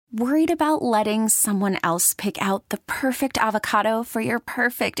Worried about letting someone else pick out the perfect avocado for your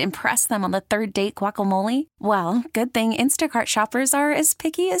perfect impress them on the third date guacamole? Well, good thing Instacart shoppers are as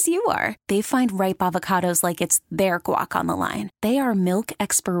picky as you are. They find ripe avocados like it's their guac on the line. They are milk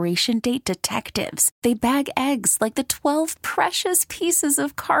expiration date detectives. They bag eggs like the 12 precious pieces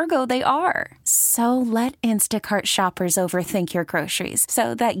of cargo they are. So let Instacart shoppers overthink your groceries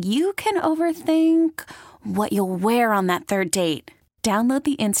so that you can overthink what you'll wear on that third date. Download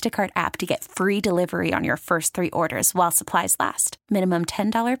the Instacart app to get free delivery on your first 3 orders while supplies last. Minimum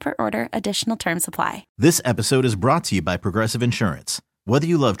 $10 per order. Additional terms apply. This episode is brought to you by Progressive Insurance. Whether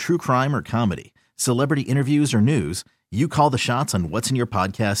you love true crime or comedy, celebrity interviews or news, you call the shots on what's in your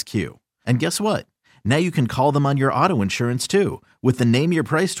podcast queue. And guess what? Now you can call them on your auto insurance too with the Name Your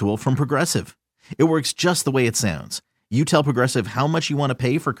Price tool from Progressive. It works just the way it sounds. You tell Progressive how much you want to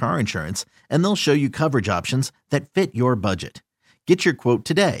pay for car insurance, and they'll show you coverage options that fit your budget. Get your quote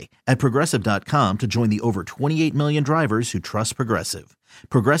today at Progressive.com to join the over 28 million drivers who trust Progressive.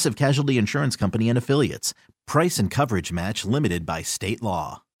 Progressive Casualty Insurance Company and Affiliates. Price and coverage match limited by state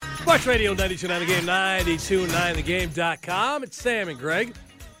law. Sports Radio 92.9 The Game, 92.9thegame.com. It's Sam and Greg.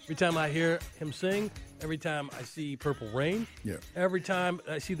 Every time I hear him sing, every time I see Purple Rain, every time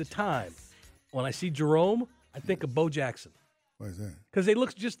I see The Time, when I see Jerome, I think of Bo Jackson. Why is that? Because they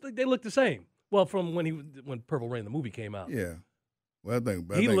look the same. Well, from when Purple Rain, the movie, came out. Yeah. Well, I think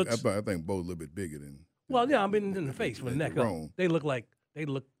Bo's a little bit bigger than. Well, yeah, I mean in the face, with the neck up. They look like they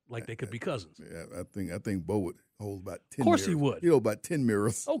could be cousins. Yeah, I think Bo would hold about 10. Of course mirrors. he would. He'd hold about 10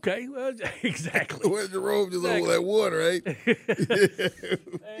 mirrors. Okay, well, exactly. Where's Jerome just hold that one, right?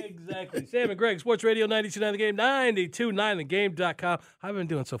 Exactly. Sam and Greg, Sports Radio 92.9 The Game, 92.9thegame.com. How have you been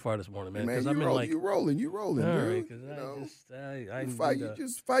doing so far this morning, man? Man, you're rolling, all right, dude. You're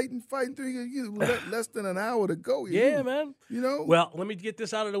just fighting through. You less than an hour to go. Man. Well, let me get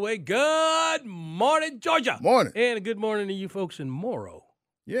this out of the way. Good morning, Georgia. Morning. And a good morning to you folks in Morrow.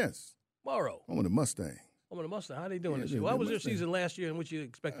 Yes. Morrow. I'm on the Mustang. How they doing this year? How was their season last year and what you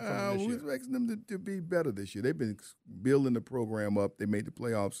expected from them this year? We expecting them to be better this year. They've been building the program up. They made the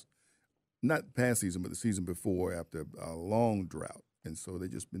playoffs, not past season, but the season before after a long drought. And so they've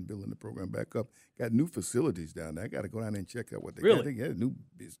just been building the program back up. Got new facilities down there. I got to go down there and check out what they got. They got a new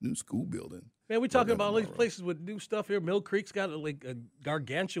school building. Man, we're talking about all these places with new stuff here. Mill Creek's got like a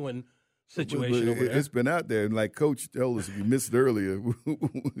gargantuan situation over there. It's been out there. And like Coach told us, if you missed it earlier,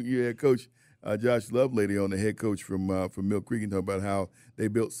 you had Coach Josh Lovelady on, the head coach from Mill Creek, and talking about how they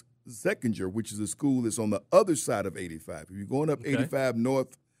built Seckinger, which is a school that's on the other side of 85. If you're going up 85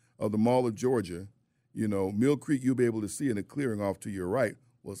 north of the Mall of Georgia, Mill Creek, you'll be able to see in the clearing off to your right.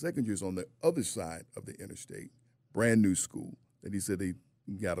 Well, Seckinger is on the other side of the interstate, brand new school that he said they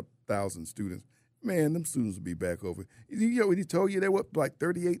got 1,000 students. Man, them students will be back over. He told you they were up like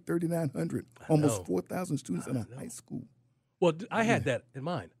 3,900, almost 4,000 students in a high school. Well, I had that in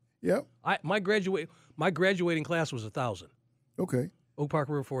mind. Yeah. My graduating class was 1,000. Okay. Oak Park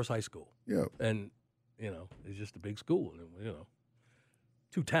River Forest High School. Yeah. And, it's just a big school.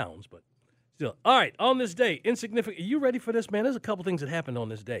 2 towns, but still. All right, on this day, insignificant. Are you ready for this, man? There's a couple things that happened on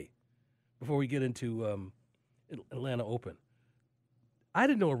this day before we get into Atlanta Open. I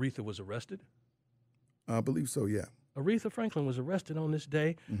didn't know Aretha was arrested. I believe so, yeah. Aretha Franklin was arrested on this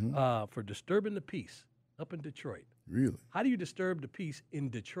day for disturbing the peace up in Detroit. Really? How do you disturb the peace in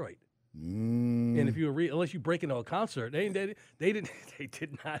Detroit? And if you unless you break into a concert, they did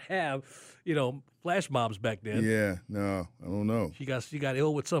not have flash mobs back then. Yeah, no, I don't know. She got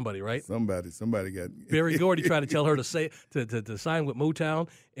ill with somebody, right? Somebody got Berry Gordy tried to tell her to sign with Motown,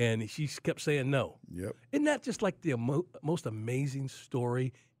 and she kept saying no. Yep. Isn't that just like the most amazing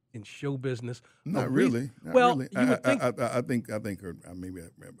story in show business? Not really. Not well, really. You would think. I think her. I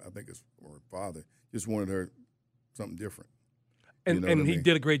think it's her father just wanted her something different. And he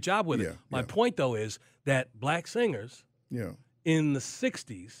did a great job with it. Yeah, My point, though, is that black singers in the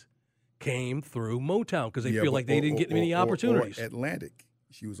 60s came through Motown because they feel like they didn't get many opportunities. Or Atlantic.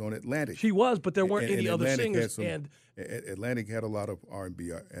 She was on Atlantic. She was, but there weren't any other Atlantic singers. Atlantic had a lot of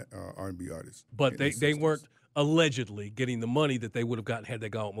R&B artists. But they weren't allegedly getting the money that they would have gotten had they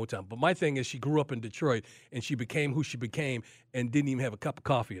gone with Motown. But my thing is she grew up in Detroit, and she became who she became and didn't even have a cup of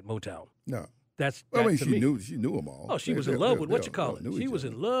coffee at Motown. No. She knew them all. Oh, she was in love with She was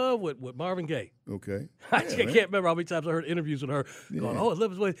in love with Marvin Gaye. Okay. I can't remember how many times I heard interviews with her going, I love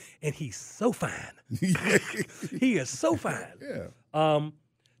his voice. And he's so fine. He is so fine. Yeah.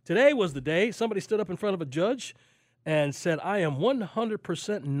 Today was the day somebody stood up in front of a judge and said, I am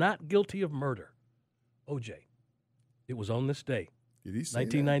 100% not guilty of murder. OJ. It was on this day. Did he say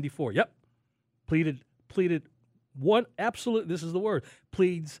 1994. That? Yep. Pleaded this is the word,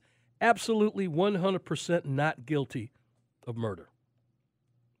 pleads absolutely 100% not guilty of murder.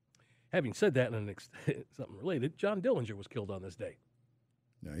 Having said that, and something related, John Dillinger was killed on this day.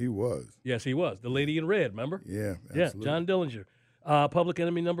 Now, he was. Yes, he was. The lady in red, remember? Yeah, absolutely. Yeah, John Dillinger, public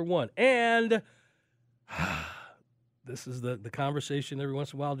enemy number one. And this is the conversation every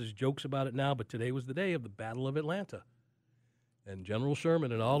once in a while, just jokes about it now, but today was the day of the Battle of Atlanta. And General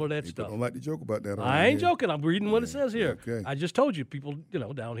Sherman and all of that stuff. I don't like to joke about that. I ain't joking. I'm reading what it says here. Okay. I just told you, people,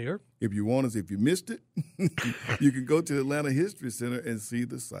 down here. If you missed it, you can go to the Atlanta History Center and see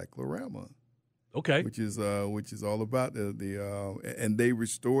the cyclorama. Okay. Which is all about and they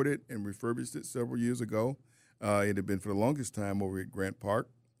restored it and refurbished it several years ago. It had been for the longest time over at Grant Park,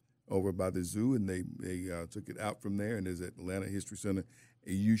 over by the zoo, and they took it out from there, and there's at Atlanta History Center.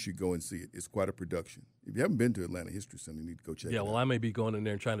 You should go and see it. It's quite a production. If you haven't been to Atlanta History Center, you need to go check it out. Yeah, well, I may be going in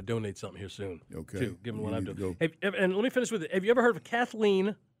there and trying to donate something here soon. Okay. Too, given what I'm doing. Go. And let me finish with it. Have you ever heard of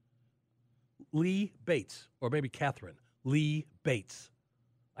Kathleen Lee Bates? Or maybe Catherine Lee Bates?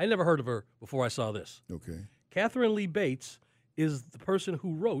 I never heard of her before I saw this. Okay. Catherine Lee Bates is the person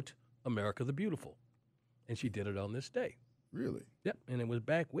who wrote America the Beautiful. And she did it on this day. Really? Yep, and it was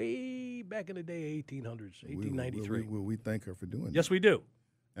way back in the day, 1800s, 1893. We thank her for doing that. Yes, we do.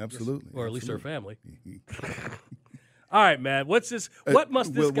 Absolutely. Yes, or at least her family. All right, man. What's this? What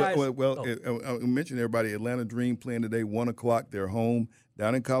must this guy? I mentioned everybody. Atlanta Dream playing today, 1 o'clock. They're home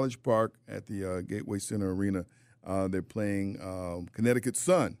down in College Park at the Gateway Center Arena. They're playing Connecticut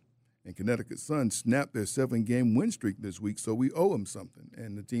Sun. And Connecticut Sun snapped their 7-game win streak this week, so we owe them something.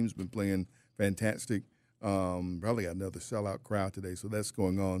 And the team's been playing fantastic. Probably got another sellout crowd today, so that's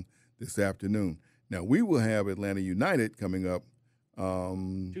going on this afternoon. Now, we will have Atlanta United coming up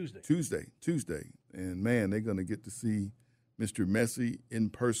Tuesday. And, man, they're going to get to see Mr. Messi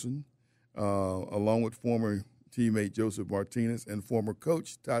in person, along with former teammate Joseph Martinez and former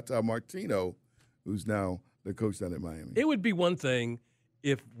coach Tata Martino, who's now the coach down at Miami. It would be one thing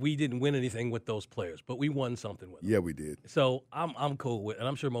if we didn't win anything with those players, but we won something with them. Yeah, we did. So I'm cool with it, and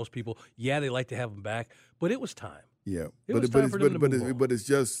I'm sure most people, they like to have them back, but it was time. Yeah, but it's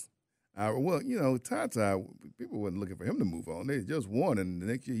just, Tata, people wasn't looking for him to move on. They just won, and the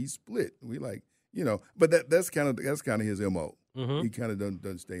next year he split. We but that's kind of his MO. Mm-hmm. He kind of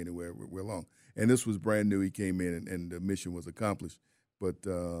doesn't stay anywhere real long. And this was brand new. He came in, and the mission was accomplished. But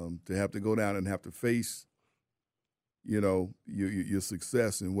to have to go down and have to face, your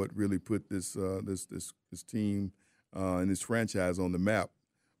success and what really put this team and this franchise on the map,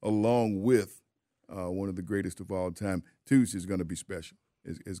 along with one of the greatest of all time, Tuesday is going to be special.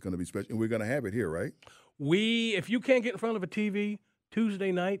 It's going to be special, and we're going to have it here, right? If you can't get in front of a TV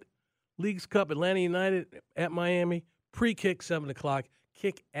Tuesday night, Leagues Cup, Atlanta United at Miami, pre-kick 7 o'clock,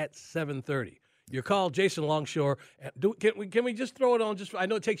 kick at 7:30. Your call, Jason Longshore. Can we just throw it on? I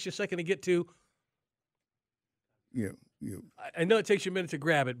know it takes you a second to get to. Yeah. I know it takes you a minute to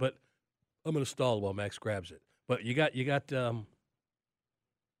grab it, but I'm going to stall while Max grabs it. But you got.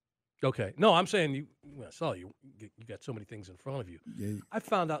 Okay. No, I'm saying I saw you. You got so many things in front of you. Yeah. I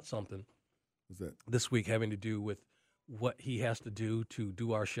found out something. What's that? This week having to do with what he has to do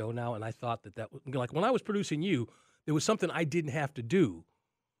our show now, and I thought that was like when I was producing you, there was something I didn't have to do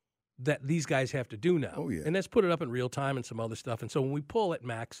that these guys have to do now. Oh yeah. And let's put it up in real time and some other stuff. And so when we pull at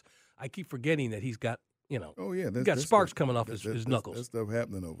Max, I keep forgetting that he's got. Oh yeah, he's got sparks coming off his knuckles. That stuff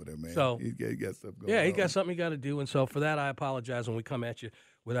happening over there, man. So he got stuff going. Yeah, he got something he got to do, and so for that I apologize when we come at you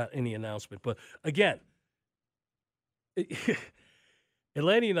without any announcement. But again,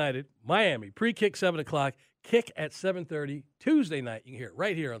 Atlanta United, Miami, pre-kick 7 o'clock, kick at 7:30 Tuesday night. You can hear it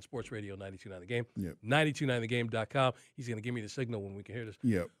right here on Sports Radio 92.9 The Game. Yep. 92.9thegame.com. He's going to give me the signal when we can hear this.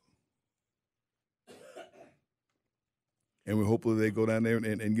 Yep. And we hopefully they go down there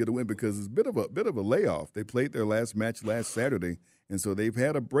and get a win because it's a bit of a layoff. They played their last match last Saturday, and so they've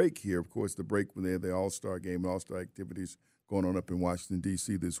had a break here. Of course, the break when they had the All-Star game, All-Star activities going on up in Washington,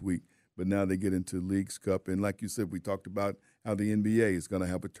 D.C. this week. But now they get into Leagues Cup, and like you said, we talked about how the NBA is going to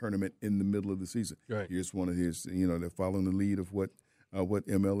have a tournament in the middle of the season. Right. They're following the lead of what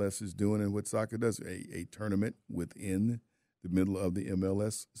MLS is doing and what soccer does, a tournament within the middle of the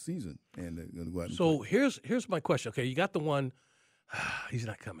MLS season, and they're going to go out and play. Here's my question. Okay, you got the one. He's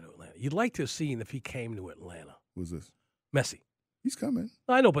not coming to Atlanta. You'd like to have seen if he came to Atlanta. Who's this? Messi. He's coming.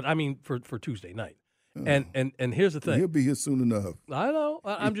 I know, but I mean for Tuesday night. Oh. And here's the thing. He'll be here soon enough. I know.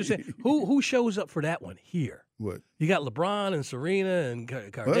 I'm just saying. Who shows up for that one here? What? You got LeBron and Serena and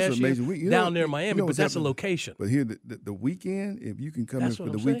Kardashian down there in Miami, but that's a location. But here, the weekend, if you can come in for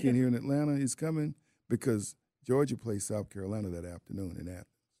the weekend here in Atlanta, is coming because Georgia plays South Carolina that afternoon in Athens.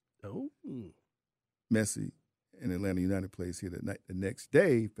 Oh. Messi and Atlanta United plays here the next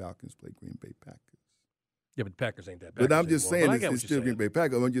day. Falcons play Green Bay Packers. Yeah, but the Packers ain't that bad. But I'm just saying it's still Green Bay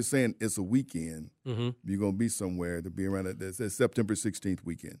Packers. I'm just saying it's a weekend. Mm-hmm. You're going to be somewhere to be around that September 16th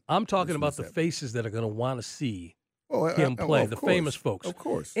weekend. I'm talking about the faces that are going to want to see him play, well, the course. famous folks. Of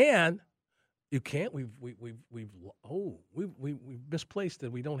course. And you can't. We've misplaced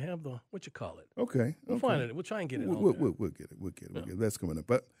it. We don't have the what you call it. Okay. We'll find it. We'll try and get it. We'll get it. We'll get it. That's coming up.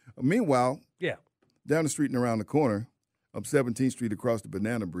 But meanwhile, down the street and around the corner, up 17th Street across the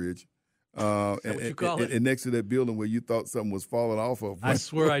Banana Bridge. And next to that building where you thought something was falling off of. I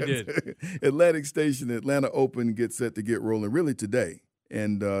swear I did. Atlantic Station, Atlanta Open gets set to get rolling really today.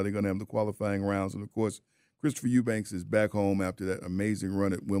 And they're going to have the qualifying rounds. And, of course, Christopher Eubanks is back home after that amazing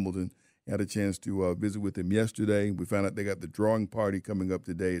run at Wimbledon. Had a chance to visit with him yesterday. We found out they got the drawing party coming up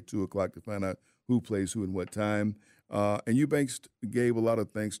today at 2 o'clock to find out who plays who and what time. And Eubanks gave a lot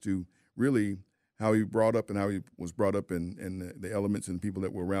of thanks to really how he brought up and how he was brought up and the elements and people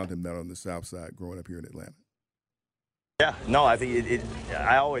that were around him down on the South Side growing up here in Atlanta. Yeah, no, I think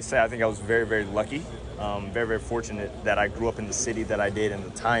I always say I think I was very, very lucky, very, very fortunate that I grew up in the city that I did and the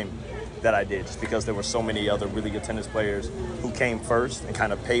time that I did, just because there were so many other really good tennis players who came first and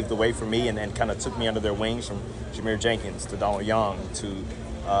kind of paved the way for me and kind of took me under their wings, from Jameer Jenkins to Donald Young to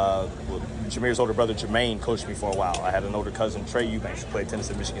Jameer's older brother Jermaine coached me for a while. I had an older cousin, Trey Eubanks, who played tennis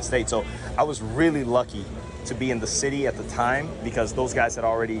at Michigan State. So I was really lucky to be in the city at the time, because those guys had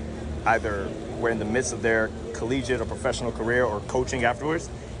already either were in the midst of their collegiate or professional career or coaching afterwards,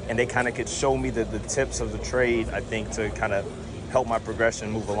 and they kind of could show me the tips of the trade, I think, to kind of help my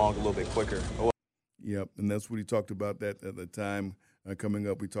progression move along a little bit quicker. Yep, and that's what he talked about that at the time. Coming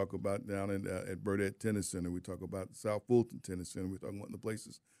up, we talk about down at Burdett Tennis Center. We talk about South Fulton Tennis Center. We're talking about the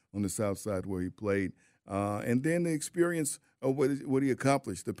places on the South Side where he played. And then the experience of what he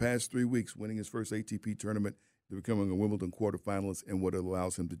accomplished the past 3 weeks, winning his first ATP tournament, becoming a Wimbledon quarterfinalist, and what it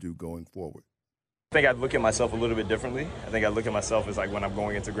allows him to do going forward. I think I look at myself a little bit differently. I think I look at myself as like when I'm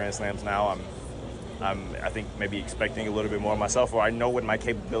going into Grand Slams now, I think maybe expecting a little bit more of myself, or I know what my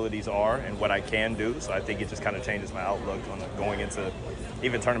capabilities are and what I can do. So I think it just kind of changes my outlook on going into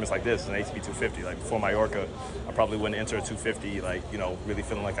even tournaments like this, an ATP 250. Like before Mallorca, I probably wouldn't enter a 250, really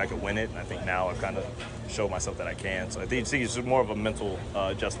feeling like I could win it. And I think now I've kind of showed myself that I can. So I think it's just more of a mental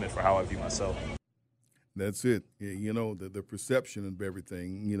adjustment for how I view myself. That's it. The perception of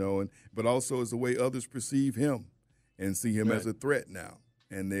everything, but also is the way others perceive him and see him as a threat now.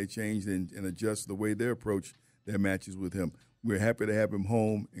 And they change and adjust the way they approach their matches with him. We're happy to have him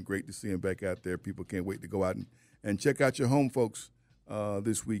home and great to see him back out there. People can't wait to go out and check out your home, folks,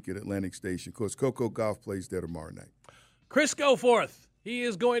 this week at Atlantic Station. Of course, Coco Golf plays there tomorrow night. Chris Goforth, he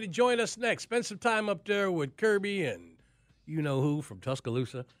is going to join us next. Spend some time up there with Kirby and you-know-who from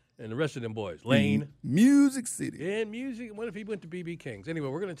Tuscaloosa and the rest of them boys. Lane. Music City. And music. What if he went to BB King's? Anyway,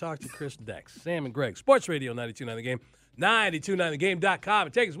 we're going to talk to Chris next. Sam and Greg, Sports Radio 92.9 The Game. 929thegame.com,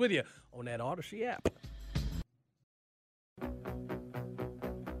 and take us with you on that Odyssey app.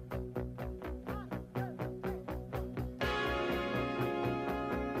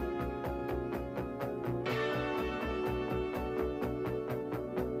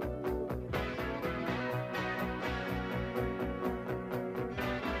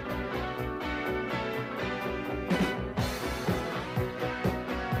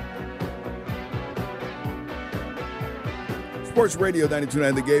 Sports Radio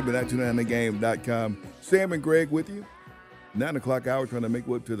 92.9 The Game and 929thegame.com. Sam and Greg with you. 9 o'clock hour, trying to make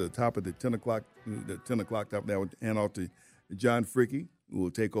way up to the top of the 10 o'clock top now, and hand off to John Fricke, who will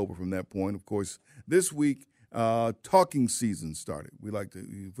take over from that point. Of course, this week, talking season started. We like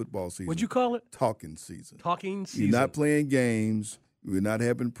the football season. What'd you call it? Talking season. Talking season. You're not playing games. We're not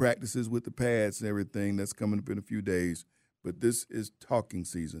having practices with the pads and everything. That's coming up in a few days. But this is talking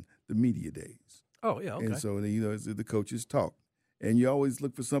season, the media days. Oh, yeah, okay. And so, the coaches talk. And you always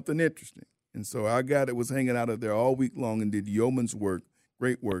look for something interesting. And so our guy that was hanging out there all week long and did yeoman's work,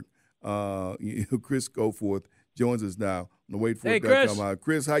 great work, Chris Goforth, joins us now. On the wait for it. Chris.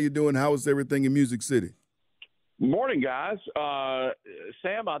 Chris, how you doing? How is everything in Music City? Morning, guys.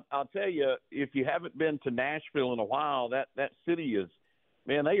 Sam, I'll tell you, if you haven't been to Nashville in a while, that city is,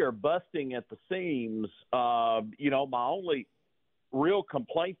 man, they are busting at the seams. My only real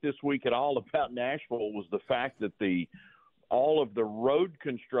complaint this week at all about Nashville was the fact that all of the road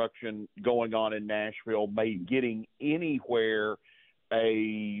construction going on in Nashville made getting anywhere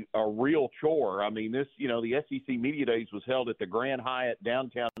a real chore. I mean, the SEC Media Days was held at the Grand Hyatt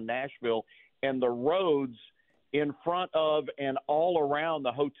downtown Nashville, and the roads in front of and all around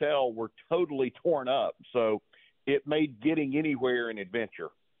the hotel were totally torn up. So it made getting anywhere an adventure.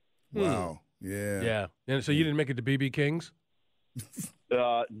 Wow. Yeah. Yeah. And so you didn't make it to BB King's?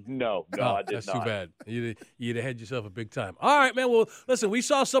 No, I did that's not. too bad. You'd have had yourself a big time. All right, man. Well, listen, we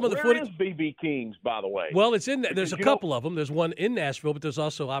saw some of the Where footage. is BB King's, by the way? Well, it's in there. There's a You couple of them. There's one in Nashville, but there's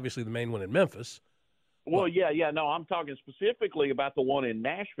also obviously the main one in Memphis. Well, yeah. No, I'm talking specifically about the one in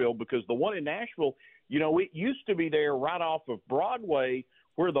Nashville, because the one in Nashville, it used to be there right off of Broadway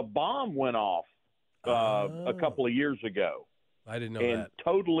where the bomb went off a couple of years ago. I didn't know and that.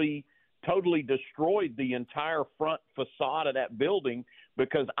 totally destroyed the entire front facade of that building,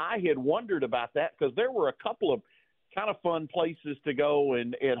 because I had wondered about that, because there were a couple of kind of fun places to go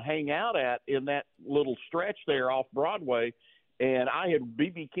and hang out at in that little stretch there off Broadway. And I had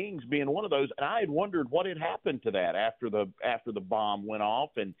BB King's being one of those, and I had wondered what had happened to that after the bomb went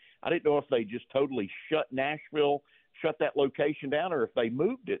off, and I didn't know if they just totally shut that location down, or if they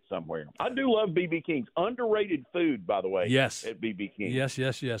moved it somewhere. I do love BB King's. Underrated food, by the way. Yes. At BB King's.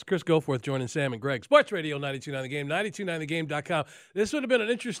 Yes. Chris Goforth joining Sam and Greg. Sports Radio 92.9 The Game, 92.9thegame.com. This would have been an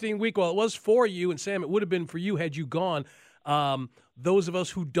interesting week. Well, it was for you, and Sam, it would have been for you had you gone. Those of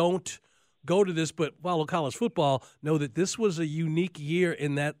us who don't go to this but follow college football know that this was a unique year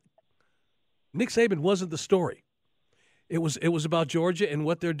in that Nick Saban wasn't the story. It was about Georgia and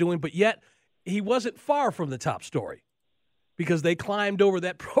what they're doing, but yet he wasn't far from the top story, because they climbed over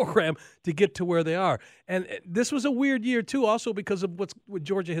that program to get to where they are. And this was a weird year, too, also because of what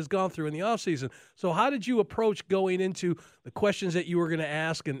Georgia has gone through in the offseason. So how did you approach going into the questions that you were going to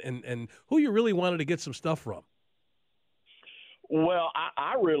ask and who you really wanted to get some stuff from? Well,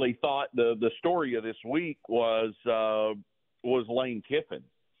 I really thought the story of this week was Lane Kiffin.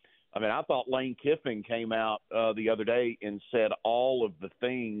 I mean, I thought Lane Kiffin came out the other day and said all of the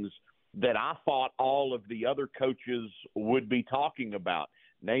things that I thought all of the other coaches would be talking about: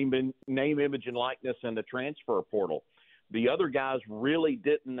 name, image, and likeness, and the transfer portal. The other guys really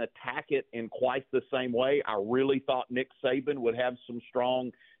didn't attack it in quite the same way. I really thought Nick Saban would have some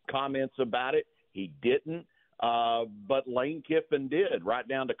strong comments about it. He didn't. But Lane Kiffin did, right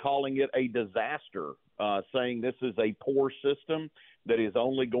down to calling it a disaster, saying this is a poor system that is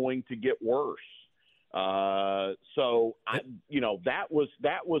only going to get worse. So that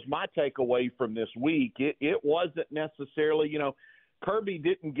was my takeaway from this week. It wasn't necessarily, Kirby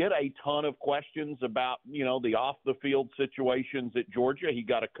didn't get a ton of questions about, the off the field situations at Georgia. He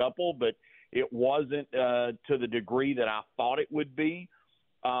got a couple, but it wasn't to the degree that I thought it would be.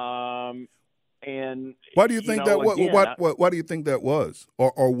 And why do you think that? Why do you think that was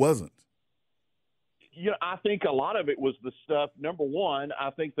or wasn't? I think a lot of it was the stuff. Number one, I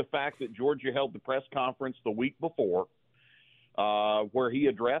think the fact that Georgia held the press conference the week before, where he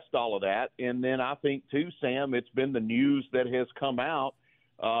addressed all of that, and then I think too, Sam, it's been the news that has come out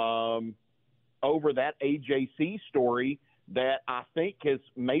over that AJC story that I think has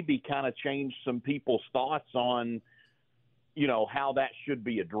maybe kind of changed some people's thoughts on, how that should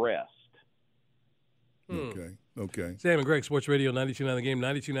be addressed. Okay. Sam and Greg, Sports Radio 92.9 The Game,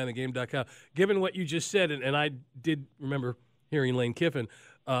 92.9thegame.com. Given what you just said, and I did remember hearing Lane Kiffin,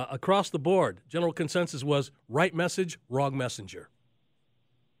 across the board, general consensus was right message, wrong messenger.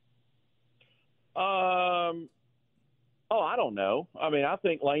 I don't know. I mean, I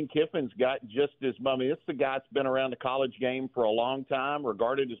think Lane Kiffin's got just as – it's the guy that's been around the college game for a long time,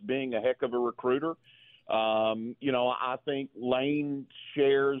 regarded as being a heck of a recruiter. I think Lane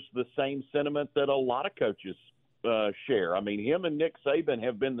shares the same sentiment that a lot of coaches share. I mean, him and Nick Saban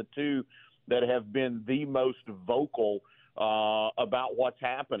have been the two that have been the most vocal about what's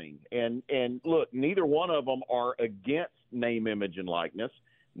happening. And look, neither one of them are against name, image, and likeness.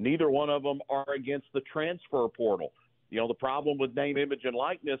 Neither one of them are against the transfer portal. The problem with name, image, and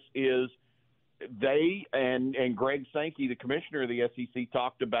likeness is they and Greg Sankey, the commissioner of the SEC,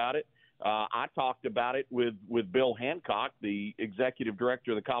 talked about it. I talked about it with Bill Hancock, the executive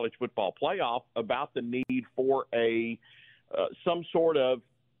director of the College Football Playoff, about the need for some sort of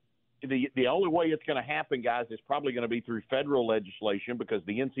the only way it's going to happen, guys, is probably going to be through federal legislation, because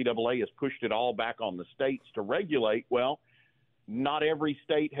the NCAA has pushed it all back on the states to regulate. Well, not every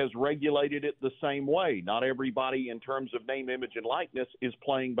state has regulated it the same way. Not everybody, in terms of name, image, and likeness, is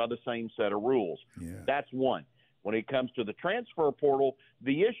playing by the same set of rules. Yeah. That's one. When it comes to the transfer portal,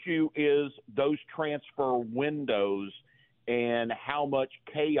 the issue is those transfer windows and how much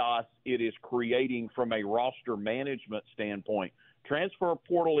chaos it is creating from a roster management standpoint. Transfer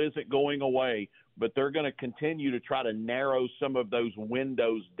portal isn't going away, but they're going to continue to try to narrow some of those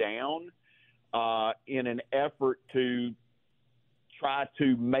windows down in an effort to try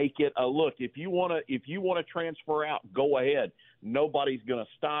to make it a look. If you want to transfer out, go ahead. Nobody's going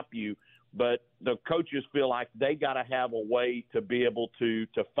to stop you. but the coaches feel like they got to have a way to be able to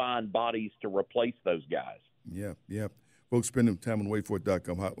find bodies to replace those guys. Yeah. Folks, spending time on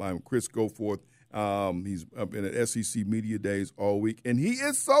wayforth.com hotline with Chris Goforth. He's up in at SEC Media Days all week, and he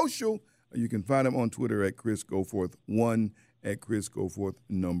is social. You can find him on Twitter at Chris Goforth1, at Chris Goforth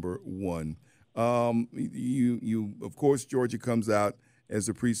 #1. You of course, Georgia comes out as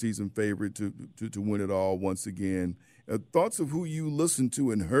a preseason favorite to win it all once again. Thoughts of who you listened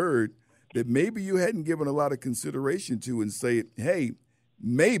to and heard that maybe you hadn't given a lot of consideration to, and say, hey,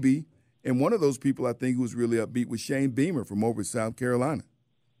 maybe. And one of those people I think who was really upbeat was Shane Beamer from over South Carolina.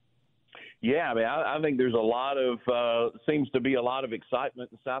 Yeah, I mean, I think there's a lot of seems to be a lot of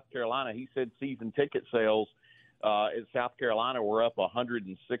excitement in South Carolina. He said season ticket sales in South Carolina were up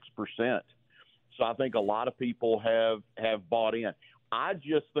 106%. So I think a lot of people have bought in. I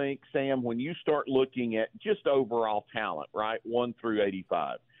just think, Sam, when you start looking at just overall talent, right, 1 through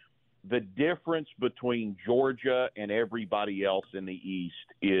 85, the difference between Georgia and everybody else in the East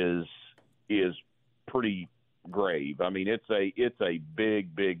is pretty grave. I mean, it's a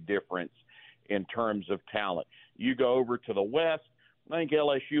big difference in terms of talent. You go over to the West, I think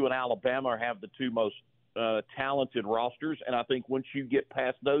LSU and Alabama have the two most talented rosters, and I think once you get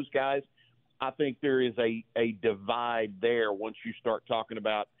past those guys, I think there is a divide there once you start talking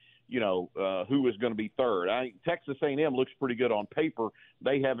about, who is going to be third. I think Texas A&M looks pretty good on paper.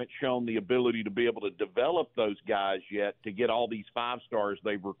 They haven't shown the ability to be able to develop those guys yet to get all these 5-stars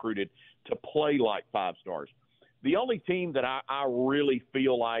they've recruited to play like 5-stars. The only team that I really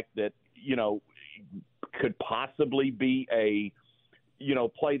feel like that, could possibly be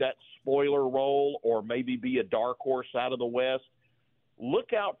play that spoiler role or maybe be a dark horse out of the West,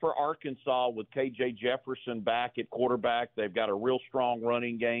 look out for Arkansas with K.J. Jefferson back at quarterback. They've got a real strong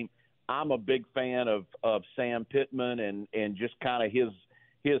running game. I'm a big fan of Sam Pittman and just kind of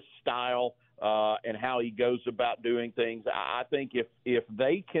his style and how he goes about doing things. I think if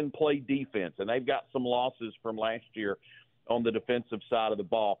they can play defense, and they've got some losses from last year on the defensive side of the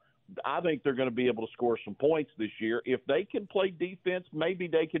ball, I think they're going to be able to score some points this year. If they can play defense, maybe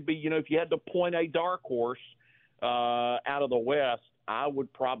they could be, if you had to point a dark horse out of the West, I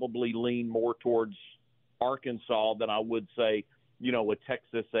would probably lean more towards Arkansas than I would say, a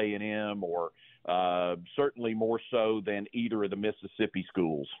Texas A&M or certainly more so than either of the Mississippi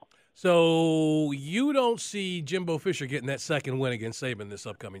schools. So you don't see Jimbo Fisher getting that second win against Saban this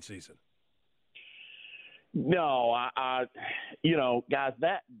upcoming season? No, guys,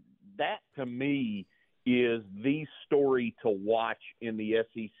 that to me is the story to watch in the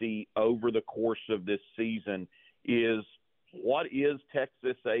SEC over the course of this season is what is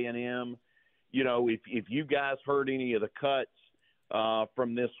Texas A&M? If you guys heard any of the cuts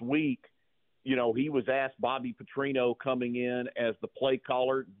from this week, he was asked, Bobby Petrino coming in as the play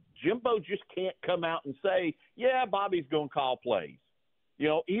caller. Jimbo just can't come out and say, yeah, Bobby's going to call plays.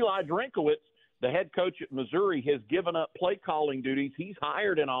 Eli Drinkowitz, the head coach at Missouri, has given up play calling duties. He's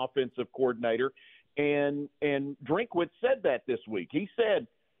hired an offensive coordinator, and Drinkwitz said that this week. He said,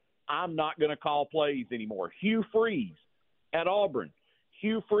 I'm not going to call plays anymore. Hugh Freeze at Auburn.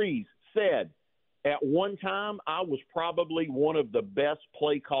 Hugh Freeze said, at one time, I was probably one of the best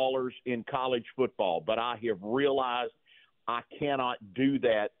play callers in college football, but I have realized I cannot do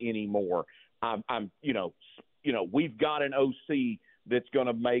that anymore. We've got an OC that's going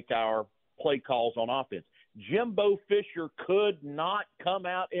to make our play calls on offense. Jimbo Fisher could not come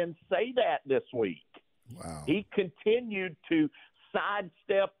out and say that this week. Wow. He continued to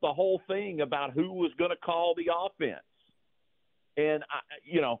sidestep the whole thing about who was going to call the offense. And,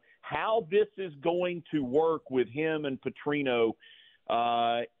 how this is going to work with him and Petrino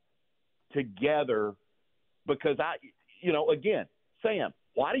together, because again, Sam,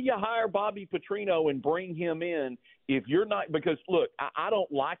 why do you hire Bobby Petrino and bring him in if you're not – because, look, I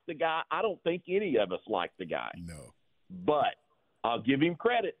don't like the guy. I don't think any of us like the guy. No. But I'll give him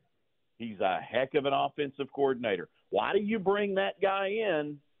credit. He's a heck of an offensive coordinator. Why do you bring that guy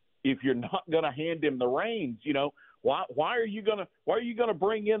in if you're not going to hand him the reins? Why are you gonna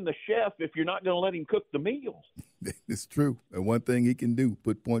bring in the chef if you're not going to let him cook the meals? It's true. And one thing he can do,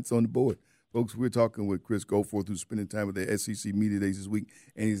 put points on the board. Folks, we're talking with Chris Goforth, who's spending time with the SEC Media Days this week,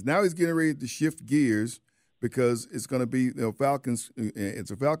 and he's getting ready to shift gears because it's going to be Falcons. It's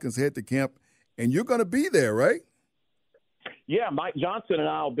a Falcons head to camp, and you're going to be there, right? Yeah, Mike Johnson and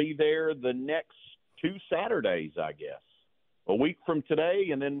I will be there the next 2 Saturdays, I guess, a week from today,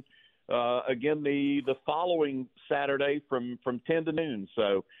 and then again the following Saturday from 10 to noon.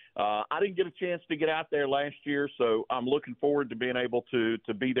 So I didn't get a chance to get out there last year, so I'm looking forward to being able to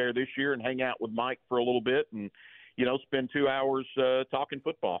be there this year and hang out with Mike for a little bit and, spend 2 hours talking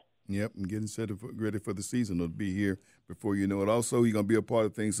football. Yep, and getting ready for the season. It'll be here before you know it. Also, you're going to be a part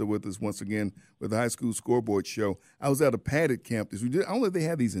of things with us once again with the High School Scoreboard Show. I was at a padded camp this week. I don't know if they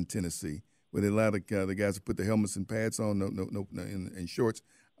have these in Tennessee, where they allow the guys to put the helmets and pads on, and shorts.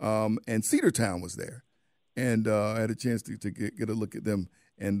 And Cedartown was there, and I had a chance to get a look at them.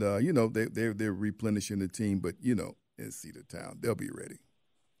 And they're replenishing the team, but in Cedartown they'll be ready.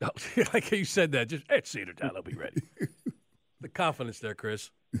 Oh, like you said that, just at Cedartown they'll be ready. The confidence there,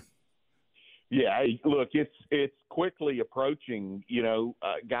 Chris. Yeah, look, it's quickly approaching.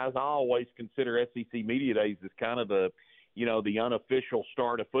 Guys, I always consider SEC Media Days as kind of the unofficial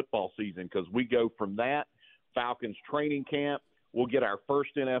start of football season, because we go from that, Falcons training camp, we'll get our first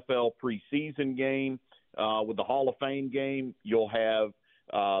NFL preseason game with the Hall of Fame game. You'll have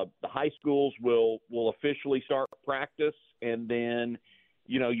the high schools will officially start practice, and then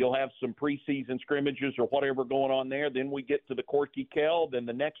you'll have some preseason scrimmages or whatever going on there. Then we get to the Corky Kell. Then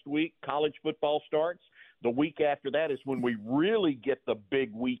the next week, college football starts. The week after that is when we really get the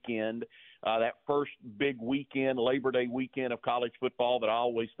big weekend, that first big weekend, Labor Day weekend of college football that I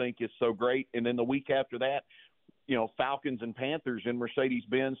always think is so great. And then the week after that, Falcons and Panthers in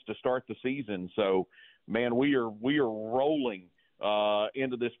Mercedes-Benz to start the season. So, man, we are rolling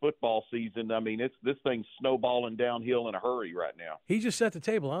into this football season. I mean, this thing's snowballing downhill in a hurry right now. He just set the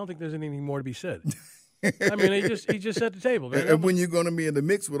table. I don't think there's anything more to be said. I mean, he just set the table, man. And when you're going to be in the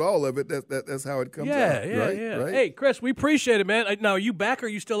mix with all of it, that's how it comes out. Yeah, right? yeah. Right? Hey, Chris, we appreciate it, man. Now, are you back or are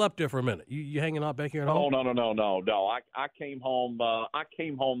you still up there for a minute? You hanging out back here at home? Oh, no. I came home. I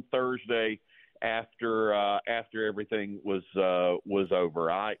came home Thursday after everything was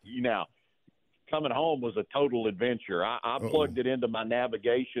over. Coming home was a total adventure. I plugged it into my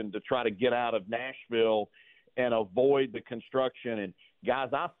navigation to try to get out of Nashville and avoid the construction. And, guys,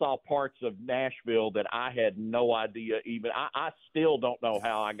 I saw parts of Nashville that I had no idea even. I still don't know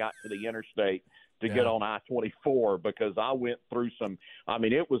how I got to the interstate to get on I-24, because I went through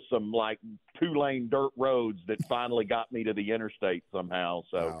it was some like 2-lane dirt roads that finally got me to the interstate somehow.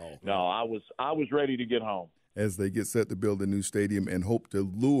 So, No, I was ready to get home. As they get set to build a new stadium and hope to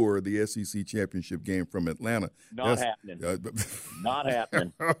lure the SEC championship game from Atlanta. Not happening. Not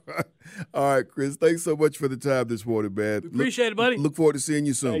happening. All right, Chris, thanks so much for the time this morning, man. Appreciate it, buddy. Look forward to seeing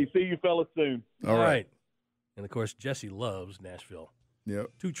you soon. Hey, see you fellas soon. All right. And, of course, Jesse loves Nashville.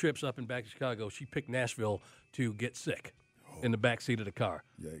 Yep. 2 trips up and back to Chicago. She picked Nashville to get sick in the back seat of the car.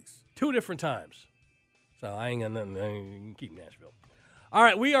 Yikes. 2 different times. So I ain't got nothing. I ain't keep Nashville. All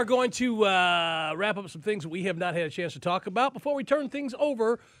right, we are going to wrap up some things that we have not had a chance to talk about before we turn things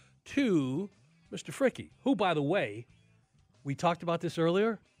over to Mr. Fricky, who, by the way, we talked about this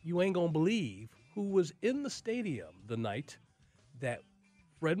earlier. You ain't going to believe who was in the stadium the night that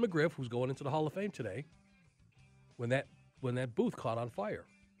Fred McGriff, who's going into the Hall of Fame today, when that booth caught on fire.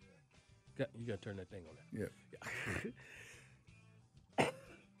 You got to turn that thing on there. Yeah.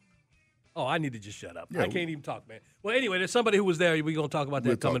 Oh, I need to just shut up. Yeah, I can't even talk, man. Well, anyway, there's somebody who was there. We're going to talk about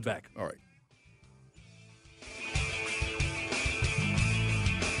that coming back. All right.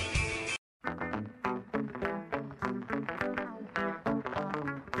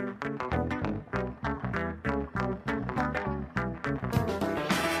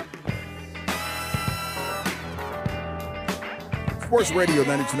 Sports Radio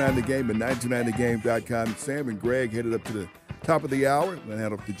 92.9 The Game and 929thegame.com. Sam and Greg headed up to the top of the hour. Then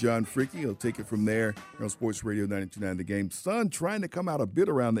head up to John Fricky. He'll take it from there on Sports Radio 92.9 The Game. Sun trying to come out a bit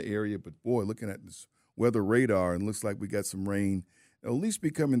around the area, but boy, looking at this weather radar, and looks like we got some rain. It'll at least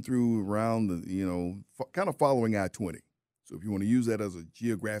be coming through around the, kind of following I-20. So if you want to use that as a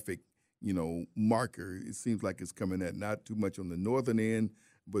geographic, marker, it seems like it's coming at not too much on the northern end,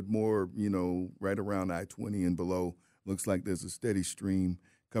 but more, right around I-20 and below. Looks like there's a steady stream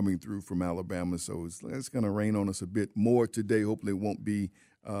coming through from Alabama, so it's going to rain on us a bit more today. Hopefully it won't be,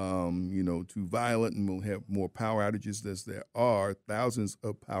 too violent, and we'll have more power outages, as there are thousands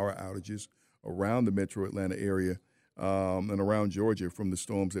of power outages around the metro Atlanta area and around Georgia from the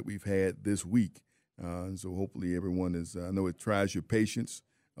storms that we've had this week. And so hopefully everyone is, I know it tries your patience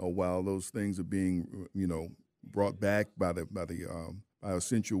while those things are being, brought back by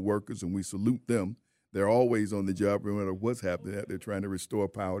essential workers, and we salute them. They're always on the job, no matter what's happening. They're trying to restore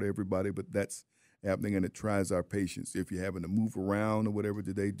power to everybody, but that's happening, and it tries our patience. If you're having to move around or whatever,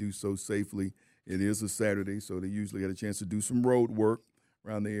 today, do so safely. It is a Saturday, so they usually get a chance to do some road work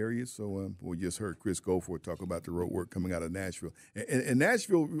around the area. So we just heard Chris Goforth talk about the road work coming out of Nashville. And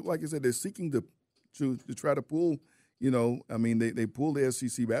Nashville, like I said, they're seeking to try to pull, they pulled the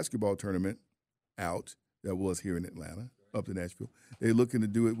SEC basketball tournament out that was here in Atlanta. up to Nashville. They're looking to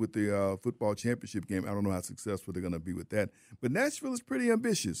do it with the football championship game. I don't know how successful they're going to be with that. But Nashville is pretty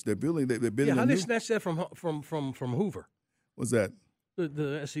ambitious. They're building. They're building. Yeah, how they snatch that from Hoover? What's that?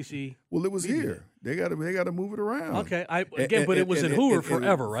 The SEC. Well, it was here. They got to move it around. Okay, but it was in Hoover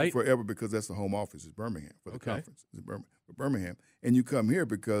forever, right? Forever, because that's the home office is Birmingham for the conference. It's Birmingham, and you come here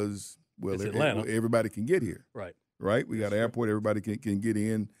because it's Atlanta. Everybody can get here. Right. We got an airport. Everybody can get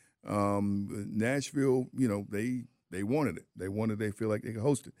in. Nashville, they wanted it. They feel like they can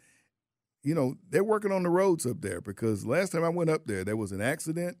host it. They're working on the roads up there because last time I went up there was an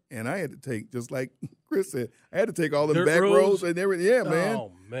accident, and I had to take, just like Chris said, I had to take all the dirt back roads and everything. Yeah, man.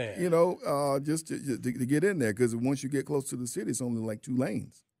 Oh, man. Just to get in there, because once you get close to the city, it's only like 2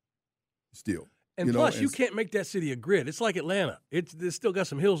 lanes still. And plus, you can't make that city a grid. It's like Atlanta. It's still got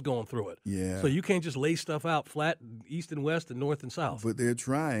some hills going through it. Yeah. So you can't just lay stuff out flat, east and west and north and south. But they're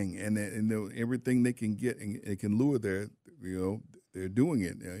trying, and everything they can get and it can lure there, they're doing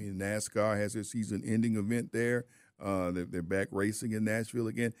it. NASCAR has their season-ending event there. They're back racing in Nashville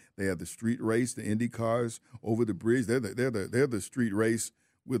again. They have the street race, the Indy cars over the bridge. They're the street race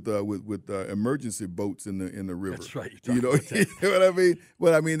with emergency boats in the river. That's right. You know what I mean?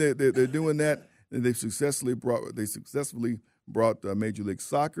 Well, I mean they're doing that. They successfully brought Major League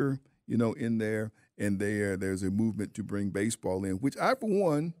Soccer, in there, and there's a movement to bring baseball in, which I, for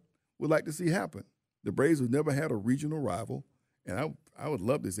one, would like to see happen. The Braves have never had a regional rival, and I would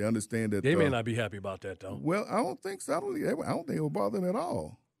love to see. I understand that they may not be happy about that, though. Well, I don't think so. I don't think it will bother them at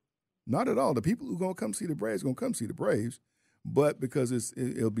all. Not at all. The people who are going to come see the Braves are going to come see the Braves, but because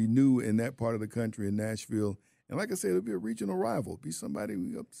it'll be new in that part of the country, in Nashville. And like I said, it'll be a regional rival. Be somebody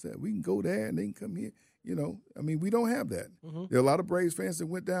we upset. We can go there and they can come here. I mean, we don't have that. Mm-hmm. There are a lot of Braves fans that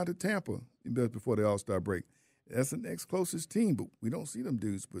went down to Tampa before the All-Star break. That's the next closest team, but we don't see them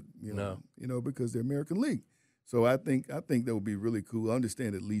dudes. But because they're American League. So I think that would be really cool. I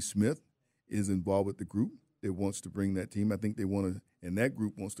understand that Lee Smith is involved with the group that wants to bring that team. I think they want to, and that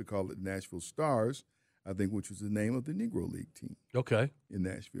group wants to call it Nashville Stars, I think, which was the name of the Negro League team. Okay. In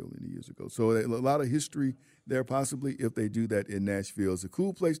Nashville many years ago. So a lot of history there possibly if they do that in Nashville. It's a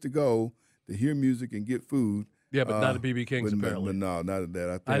cool place to go to hear music and get food. Yeah, but not at BB King's apparently. But no, not at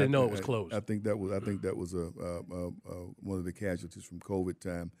that. I didn't know it was closed. I think that was one of the casualties from COVID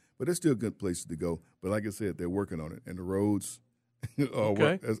time. But there's still good places to go. But like I said, they're working on it, and the roads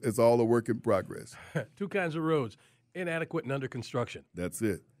it's all a work in progress. 2 kinds of roads: inadequate and under construction. That's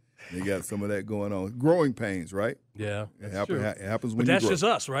it. They got some of that going on. Growing pains, right? Yeah, it happens when but you that's grow. just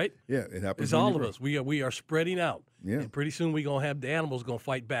us, right? Yeah, it happens. It's all of us. We are spreading out. Yeah. And pretty soon we're going to have the animals going to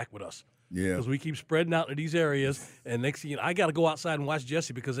fight back with us. Yeah. Because we keep spreading out to these areas, and next thing I got to go outside and watch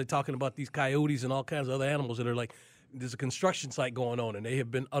Jesse because they're talking about these coyotes and all kinds of other animals that are like, there's a construction site going on, and they have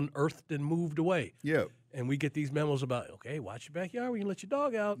been unearthed and moved away. Yeah. And we get these memos about, okay, watch your backyard. We can let your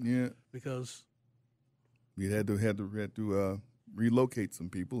dog out. Yeah. Because we had to relocate some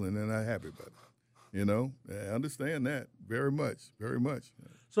people, and they're not happy about it. I understand that very much, very much.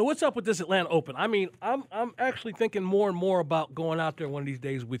 So what's up with this Atlanta Open? I mean, I'm actually thinking more and more about going out there one of these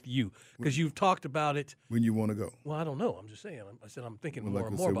days with you because you've talked about it. When you want to go? Well, I don't know. I'm just saying. I said I'm thinking more like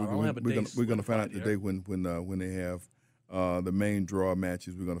and more about it. I don't have a date. We're going to find out today when they have the main draw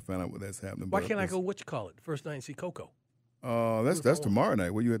matches. We're going to find out what that's happening. Why can't I go? What you call it? First night and see Coco. That's tomorrow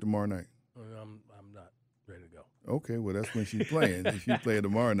night. Where you at tomorrow night? I'm not ready to go. Okay, well, that's when she's playing. She's playing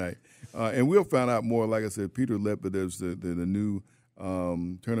tomorrow night. And we'll find out more. Like I said, Peter Lebedev, the new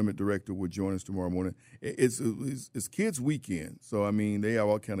tournament director, will join us tomorrow morning. It's kids' weekend. So, I mean, they have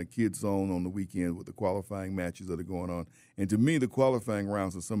all kind of kids zone on the weekend with the qualifying matches that are going on. And to me, the qualifying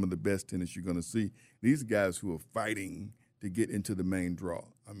rounds are some of the best tennis you're going to see. These guys who are fighting to get into the main draw.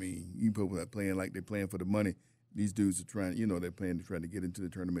 I mean, you people that playing like they're playing for the money. These dudes are trying, they're playing to try to get into the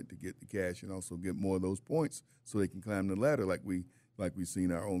tournament to get the cash and also get more of those points so they can climb the ladder like we've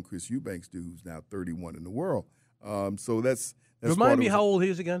seen our own Chris Eubanks do, who's now 31 in the world. So that's remind me how old he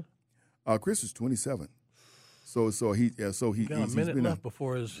is again. Chris is 27. So he's got a minute left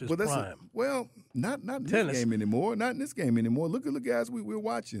before his prime. Not in this game anymore. Not in this game anymore. Look at the guys we're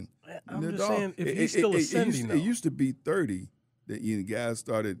watching. I'm just saying, if he's still ascending, it used to be 30 that guys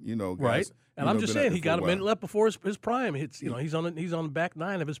started. Guys, right. And I'm just saying he got a minute left before his prime. He's on the back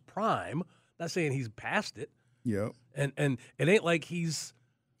 9 of his prime. Not saying he's past it. Yeah. And it ain't like he's.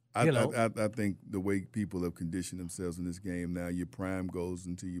 I think the way people have conditioned themselves in this game now, your prime goes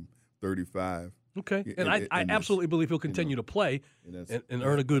until you're 35. Okay. And I absolutely believe he'll continue to play and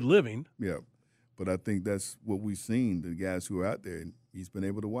earn a good living. Yeah. But I think that's what we've seen, the guys who are out there, and he's been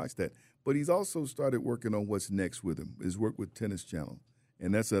able to watch that. But he's also started working on what's next with him, his work with Tennis Channel.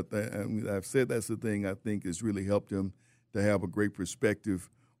 And that's I've said that's the thing I think has really helped him to have a great perspective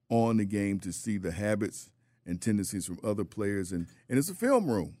on the game, to see the habits and tendencies from other players. And it's a film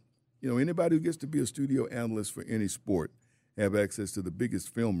room. Anybody who gets to be a studio analyst for any sport have access to the biggest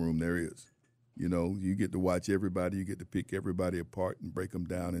film room there is. You get to watch everybody. You get to pick everybody apart and break them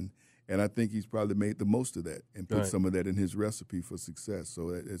down. And I think he's probably made the most of that and put some of that in his recipe for success. So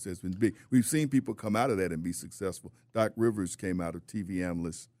it's been big. We've seen people come out of that and be successful. Doc Rivers came out of TV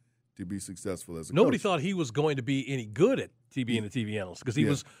analyst to be successful as a Nobody coach. thought he was going to be any good at being a TV analyst because he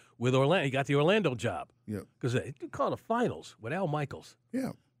was with Orlando. He got the Orlando job. Yeah. Because he called the finals with Al Michaels.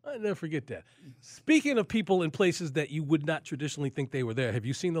 Yeah. I never forget that. Speaking of people in places that you would not traditionally think they were there, have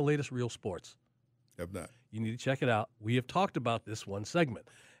you seen the latest Real Sports? Have not. You need to check it out. We have talked about this one segment.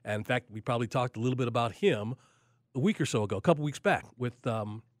 And in fact, we probably talked a little bit about him a week or so ago, a couple weeks back with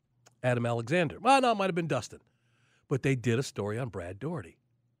Adam Alexander. Well, no, it might have been Dustin. But they did a story on Brad Daugherty.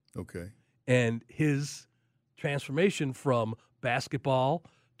 Okay. And his transformation from basketball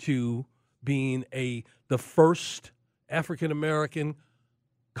to being the first African-American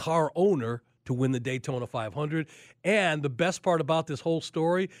car owner to win the Daytona 500. And the best part about this whole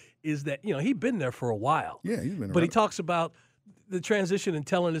story is that, he'd been there for a while. Yeah, he's been around. But he talks about the transition and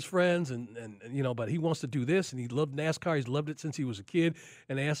telling his friends and but he wants to do this, and he loved NASCAR. He's loved it since he was a kid.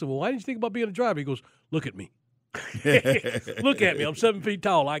 And they asked him, well, why didn't you think about being a driver? He goes, look at me. Look at me. I'm 7 feet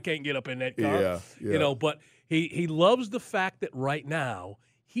tall. I can't get up in that car. Yeah. But he loves the fact that right now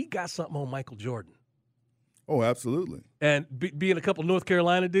he got something on Michael Jordan. Oh, absolutely. And being a couple North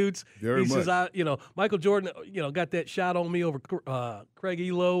Carolina dudes, Very much. says, Michael Jordan, got that shot on me over Craig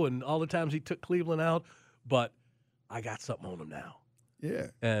Elo and all the times he took Cleveland out, but I got something on him now. Yeah.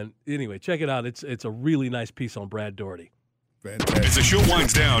 And anyway, check it out. It's a really nice piece on Brad Daugherty. Fantastic. As the show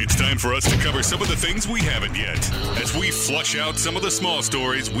winds down, it's time for us to cover some of the things we haven't yet, as we flush out some of the small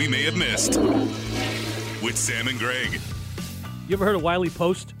stories we may have missed. With Sam and Greg. You ever heard of Wiley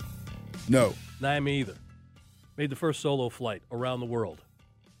Post? No. Nah, me either. Made the first solo flight around the world.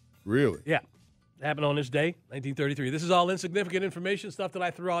 Really? Yeah. Happened on this day, 1933. This is all insignificant information, stuff that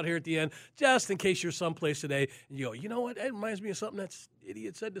I threw out here at the end, just in case you're someplace today and you go, you know what, that reminds me of something that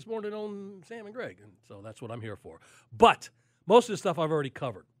idiot said this morning on Sam and Greg. And so that's what I'm here for. But most of the stuff I've already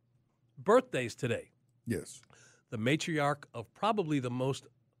covered. Birthdays today. Yes. The matriarch of probably the most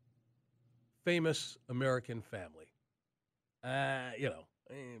famous American family.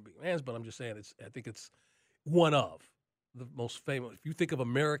 Big fans, but I'm just saying I think it's one of the most famous. If you think of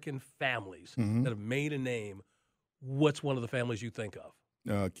American families that have made a name, what's one of the families you think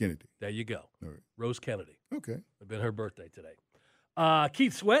of? Kennedy. There you go. All right. Rose Kennedy. Okay. It's been her birthday today.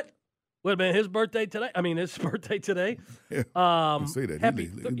 Keith Sweat would have been his birthday today. His birthday today. Don't say that.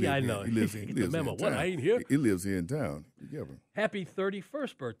 I know. He lives here. Get the memo. What? I ain't here. He lives here in town. Yeah. Happy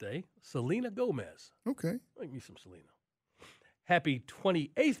 31st birthday, Selena Gomez. Okay. Make me some Selena. Happy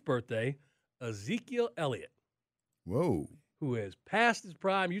 28th birthday, Ezekiel Elliott. Whoa. Who has passed his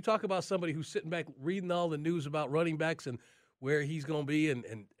prime. You talk about somebody who's sitting back reading all the news about running backs and where he's going to be.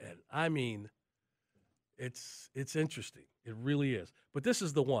 And I mean, it's interesting. It really is. But this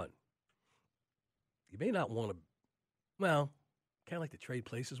is the one. You may not want to, kind of like to trade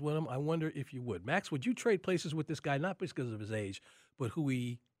places with him. I wonder if you would. Max, would you trade places with this guy, not because of his age, but who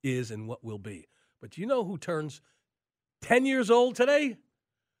he is and what will be? But do you know who turns 10 years old today?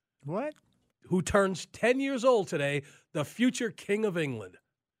 What? Who turns 10 years old today, the future king of England.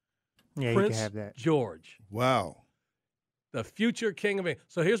 Yeah, Prince you can have that. George. Wow. The future king of England.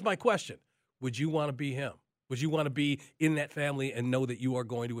 So here's my question. Would you want to be him? Would you want to be in that family and know that you are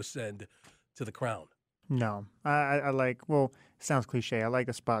going to ascend to the crown? No. I like, it sounds cliche. I like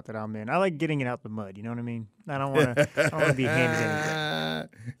the spot that I'm in. I like getting it out the mud. You know what I mean? I don't want to be hands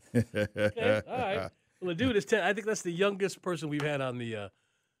anything. Okay, all right. Well, the dude is 10. I think that's the youngest person we've had on the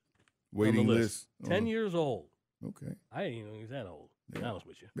waiting list. list. 10 years old. Okay. I didn't even know he was that old, to be honest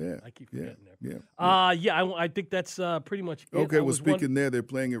with you. Yeah. I keep forgetting Yeah. there. I think that's pretty much it. Okay, well, speaking there, they're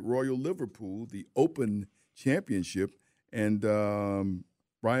playing at Royal Liverpool, the Open Championship, and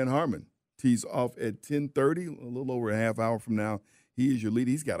Brian Harmon tees off at 10:30, a little over a half hour from now. He is your lead.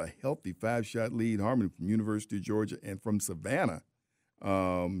 He's got a healthy 5-shot lead. Harmon from University of Georgia and from Savannah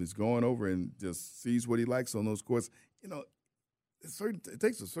is going over and just sees what he likes on those courses. It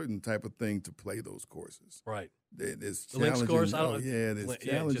takes a certain type of thing to play those courses. Right. It's The links challenging. course? It's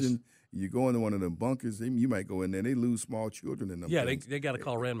challenging. You go into one of them bunkers, you might go in there. They lose small children in them. Yeah, things. they got to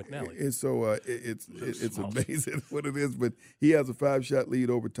call Rand McNally. And so it's amazing what it is. But he has a 5-shot lead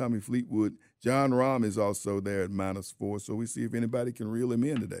over Tommy Fleetwood. John Rahm is also there at -4. So we see if anybody can reel him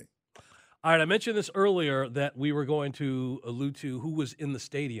in today. All right, I mentioned this earlier that we were going to allude to who was in the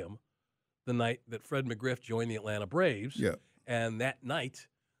stadium the night that Fred McGriff joined the Atlanta Braves. Yeah. And that night,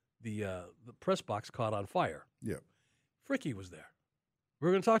 the press box caught on fire. Yeah. Fricky was there. We're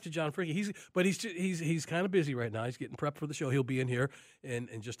going to talk to John Fricky. He's kind of busy right now. He's getting prepped for the show. He'll be in here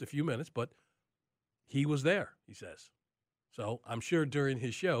in just a few minutes, but he was there, he says. So I'm sure during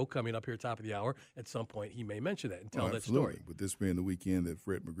his show coming up here top of the hour, at some point he may mention that and tell that story. With this being the weekend that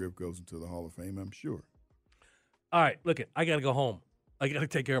Fred McGriff goes into the Hall of Fame, I'm sure. All right, look, I got to go home. I got to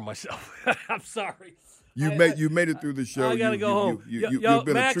take care of myself. I'm sorry. You made it through the show. I got to go home. You've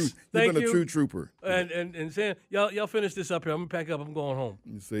been Max, you've been a true trooper. And Sam, y'all finish this up here. I'm going to pack up. I'm going home.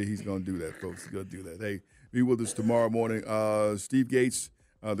 You say he's going to do that, folks. He's going to do that. Hey, be with us tomorrow morning. Steve Gates,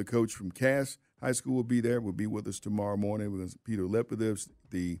 the coach from Cass High School, will be there. Will be with us tomorrow morning. Peter Lepidus,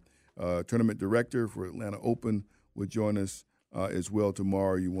 the tournament director for Atlanta Open, will join us as well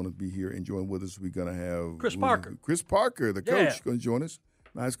tomorrow. You want to be here and join with us. We're going to have Chris Parker. Chris Parker, the coach, going to join us.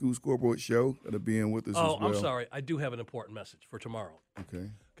 High School Scoreboard Show that'll be in with us as well. I'm sorry. I do have an important message for tomorrow. Okay,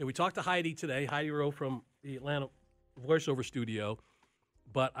 we talked to Heidi today, Heidi Rowe from the Atlanta voiceover studio,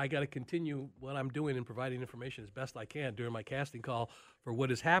 but I got to continue what I'm doing and providing information as best I can during my casting call for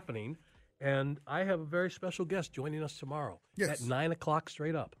what is happening. And I have a very special guest joining us tomorrow at 9 o'clock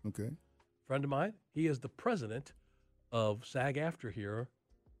straight up. Okay. Friend of mine, he is the president of SAG-AFTRA here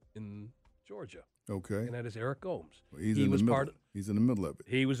in Georgia. Okay. And that is Eric Gomes. Well, he's in the middle of it.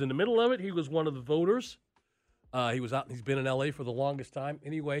 He was in the middle of it. He was one of the voters. He was out. He's been in L.A. for the longest time.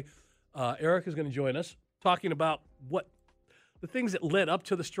 Anyway, Eric is going to join us talking about what the things that led up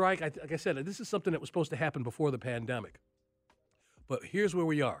to the strike. Like I said, this is something that was supposed to happen before the pandemic. But here's where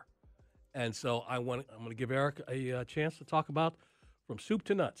we are. And so I'm going to give Eric a chance to talk about from soup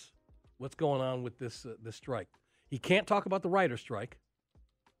to nuts what's going on with this strike. He can't talk about the writer's strike.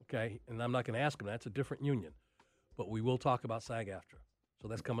 Okay, and I'm not going to ask him. That's a different union. But we will talk about SAG-AFTRA. So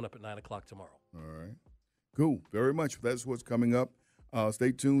that's coming up at 9 o'clock tomorrow. All right. Cool. Very much. That's what's coming up.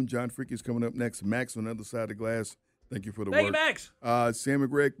 Stay tuned. John Fricky is coming up next. Max on the other side of the glass. Thank you for the work. Thank you, Max. Sam and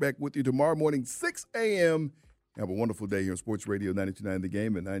Greg back with you tomorrow morning, 6 a.m. Have a wonderful day here on Sports Radio 92.9 The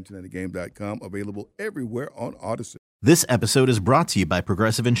Game and 92.9thegame.com. Available everywhere on Odyssey. This episode is brought to you by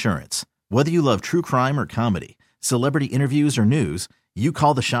Progressive Insurance. Whether you love true crime or comedy, celebrity interviews or news, you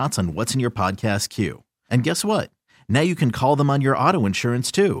call the shots on what's in your podcast queue. And guess what? Now you can call them on your auto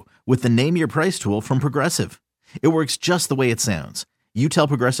insurance too with the Name Your Price tool from Progressive. It works just the way it sounds. You tell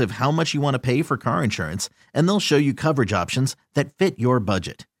Progressive how much you want to pay for car insurance, and they'll show you coverage options that fit your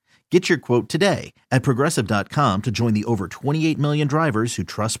budget. Get your quote today at Progressive.com to join the over 28 million drivers who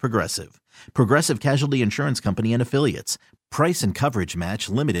trust Progressive. Progressive Casualty Insurance Company and Affiliates. Price and coverage match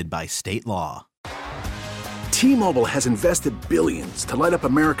limited by state law. T-Mobile has invested billions to light up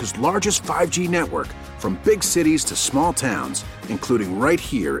America's largest 5G network, from big cities to small towns, including right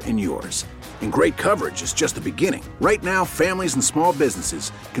here in yours. And great coverage is just the beginning. Right now, families and small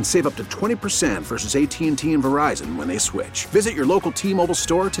businesses can save up to 20% versus AT&T and Verizon when they switch. Visit your local T-Mobile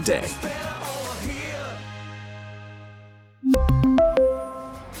store today.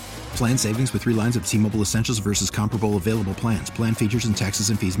 Plan savings with 3 lines of T-Mobile Essentials versus comparable available plans. Plan features and taxes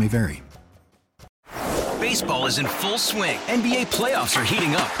and fees may vary. Baseball is in full swing. NBA playoffs are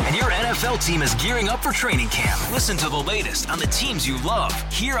heating up, and your NFL team is gearing up for training camp. Listen to the latest on the teams you love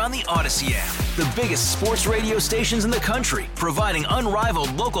here on the Odyssey app. The biggest sports radio stations in the country, providing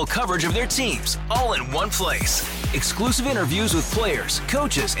unrivaled local coverage of their teams, all in one place. Exclusive interviews with players,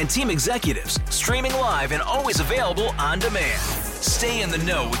 coaches, and team executives, streaming live and always available on demand. Stay in the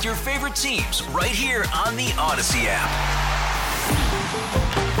know with your favorite teams right here on the Odyssey app.